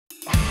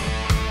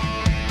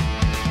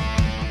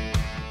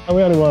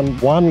We only run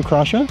one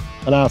crusher,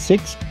 an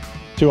R6,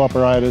 2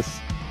 operators,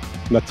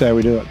 and that's how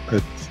we do it.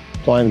 It's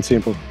plain and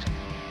simple.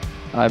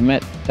 I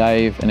met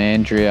Dave and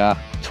Andrea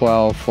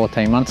 12,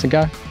 14 months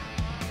ago.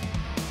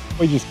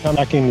 We just come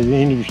back into the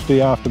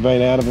industry after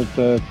being out of it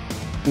for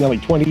nearly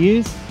 20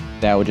 years.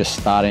 They were just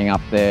starting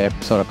up their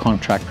sort of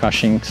contract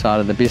crushing side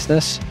of the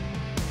business.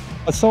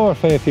 I saw a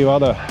fair few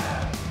other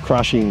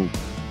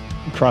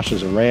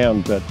crushers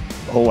around that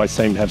always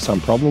seemed to have some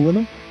problem with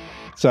them.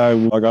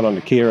 So I got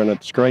onto Kieran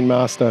at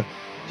Screenmaster.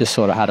 Just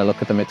sort of had a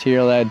look at the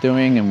material they're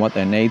doing and what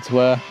their needs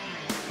were.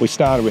 We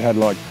had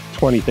like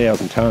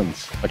 20,000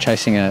 tonnes. We're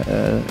chasing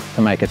to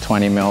make a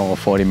 20 mil or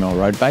 40 mil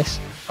road base.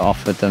 I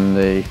offered them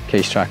the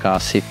Keestrack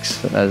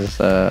R6 as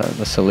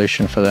the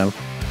solution for them.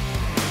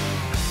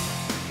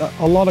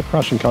 A lot of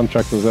crushing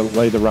contractors will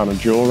either run a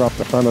jaw up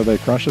the front of their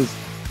crushers.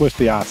 With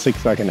the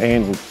R6 they can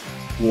handle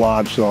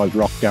large size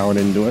rock going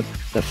into it.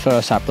 The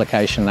first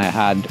application they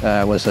had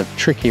was a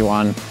tricky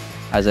one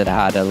as it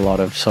had a lot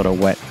of sort of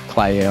wet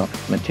clay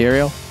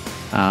material.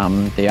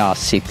 The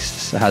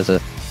R6 has a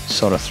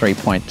sort of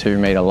 3.2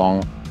 metre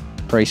long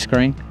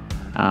pre-screen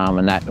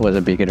and that was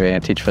a big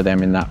advantage for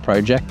them in that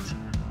project.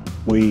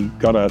 We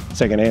got a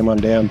second-hand one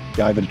down,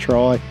 gave it a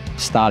try.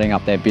 Starting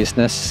up their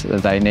business,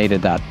 they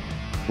needed that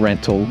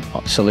rental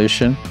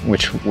solution,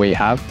 which we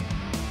have.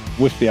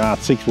 With the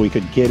R6 we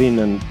could get in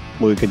and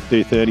we could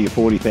do 30 or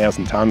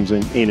 40,000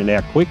 tonnes in and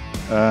out quick,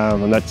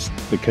 and that's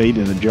the key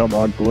to the job,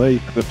 I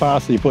believe. The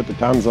faster you put the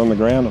tonnes on the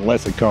ground, the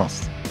less it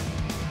costs.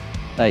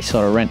 They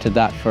sort of rented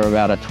that for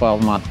about a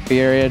 12-month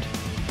period,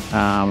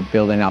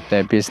 building up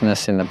their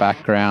business in the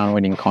background,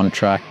 winning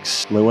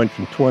contracts. We went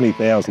from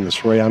 20,000 to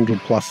 300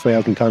 plus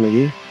thousand tonne a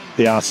year.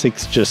 The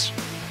R6 just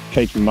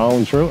keeps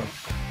mowing through it.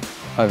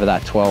 Over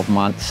that 12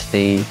 months,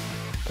 the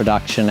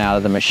production out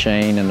of the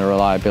machine and the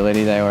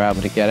reliability they were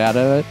able to get out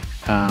of it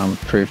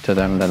proved to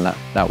them then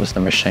that was the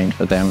machine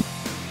for them.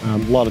 A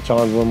lot of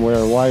times when we're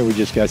away, we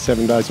just go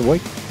 7 days a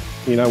week.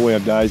 You know, we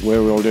have days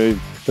where we'll do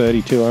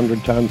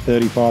 3,200 tonne,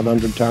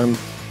 3,500 tonne.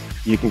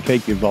 You can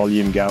keep your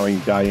volume going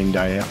day in,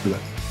 day out with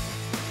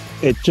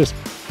it. It just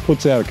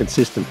puts out a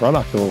consistent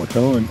product all the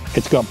time.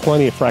 It's got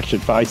plenty of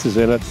fractured faces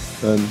in it,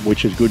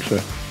 which is good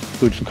for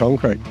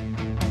concrete.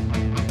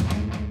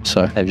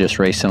 So they've just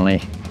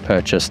recently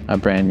purchased a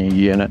brand new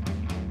unit.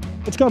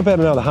 It's got about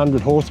another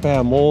 100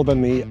 horsepower more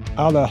than the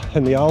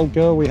old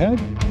girl we had.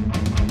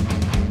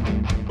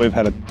 We've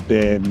had it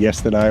there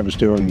yesterday. It was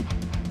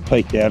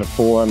peaked out at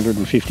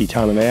 450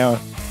 tonne an hour.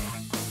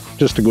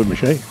 Just a good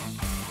machine.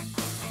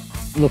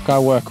 Look, I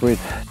work with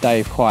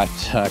Dave quite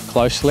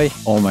closely.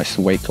 Almost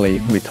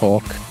weekly we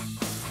talk.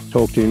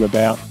 Talk to him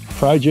about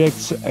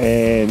projects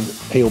and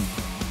he'll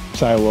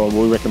say, well,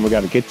 we reckon we're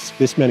going to get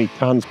this many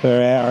tonnes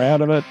per hour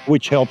out of it,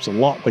 which helps a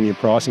lot when you're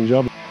pricing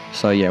jobs.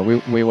 So yeah,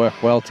 we work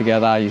well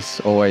together. He's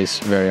always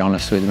very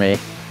honest with me.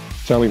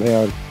 Tell him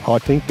how I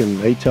think and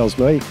he tells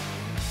me.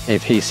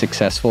 If he's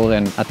successful,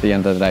 then at the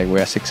end of the day,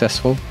 we're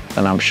successful.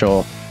 And I'm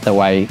sure the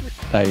way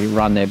they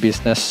run their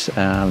business,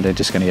 they're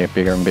just going to get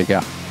bigger and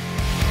bigger.